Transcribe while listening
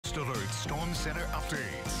First Alert Storm Center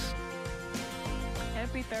updates.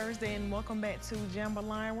 Happy Thursday and welcome back to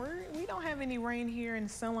Jambalaya. We don't have any rain here in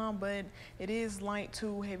Ceylon, but it is light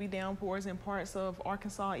to heavy downpours in parts of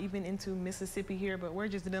Arkansas, even into Mississippi here. But we're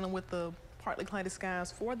just dealing with the partly cloudy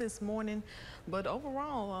skies for this morning. But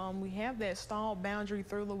overall, we have that stalled boundary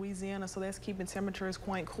through Louisiana, so that's keeping temperatures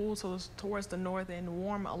quite cool towards the north and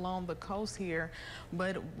warm along the coast here.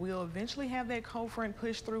 But we'll eventually have that cold front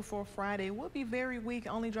push through for Friday. It will be very weak,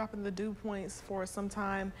 only dropping the dew points for some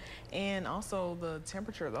time. And also the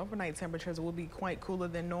overnight temperatures will be quite cooler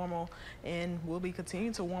than normal and will be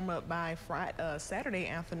continuing to warm up by Saturday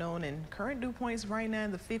afternoon. And current dew points right now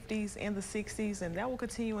in the 50s and the 60s, and that will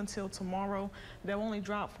continue until tomorrow. They'll only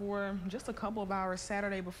drop for just a couple of hours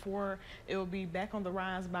Saturday before it will be back on the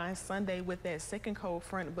rise by Sunday with that second cold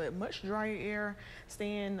front, but much drier air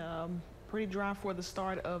staying pretty dry for the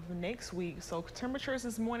start of next week. So temperatures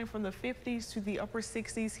this morning from the 50s to the upper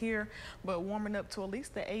 60s here, but warming up to at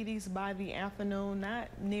least the 80s by the afternoon. Not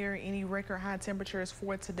near any record high temperatures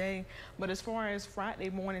for today, but as far as Friday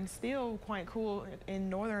morning, still quite cool in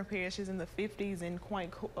northern parishes in the 50s and quite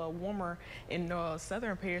warmer in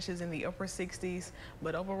southern parishes in the upper 60s.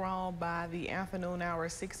 But overall by the afternoon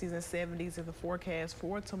hours, 60s and 70s is the forecast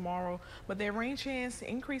for tomorrow. But that rain chance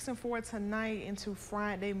increasing for tonight into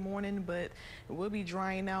Friday morning, but it will be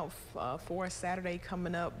drying out for Saturday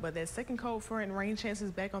coming up. But that second cold front, rain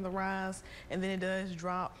chances back on the rise, and then it does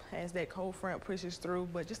drop as that cold front pushes through.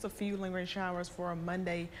 But just a few lingering showers for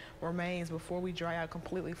Monday remains before we dry out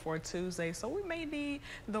completely for Tuesday. So we may need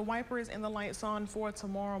the wipers and the lights on for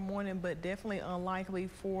tomorrow morning, but definitely unlikely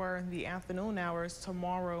for the afternoon hours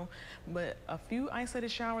tomorrow. But a few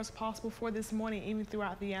isolated showers possible for this morning, even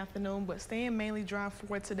throughout the afternoon, but staying mainly dry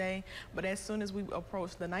for today. But as soon as we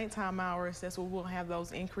approach the nighttime hours, that's where we'll have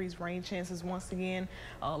those increased rain chances once again.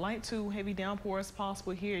 Light to heavy downpours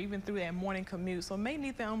possible here, even through that morning commute. So may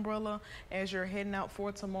need the umbrella as you're heading out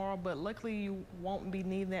for tomorrow, but luckily you won't be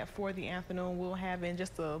needing that for the afternoon. We'll have in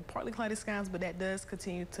just a partly cloudy skies, but that does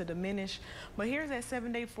continue to diminish. But here's that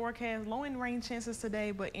 7-day forecast. Low in rain chances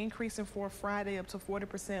today, but increasing for Friday up to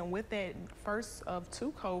 40% with that first of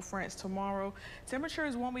two cold fronts tomorrow.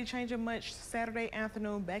 Temperatures won't be changing much Saturday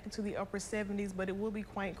afternoon, back into the upper 70s, but it will be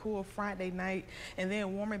quite cool Friday night and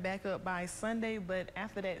then warming back up by Sunday. But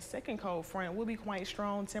after that second cold front will be quite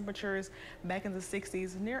strong. Temperatures back in the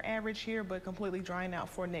 60s, near average here, but completely drying out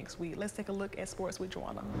for next week. Let's take a look at sports with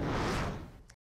Breyanna.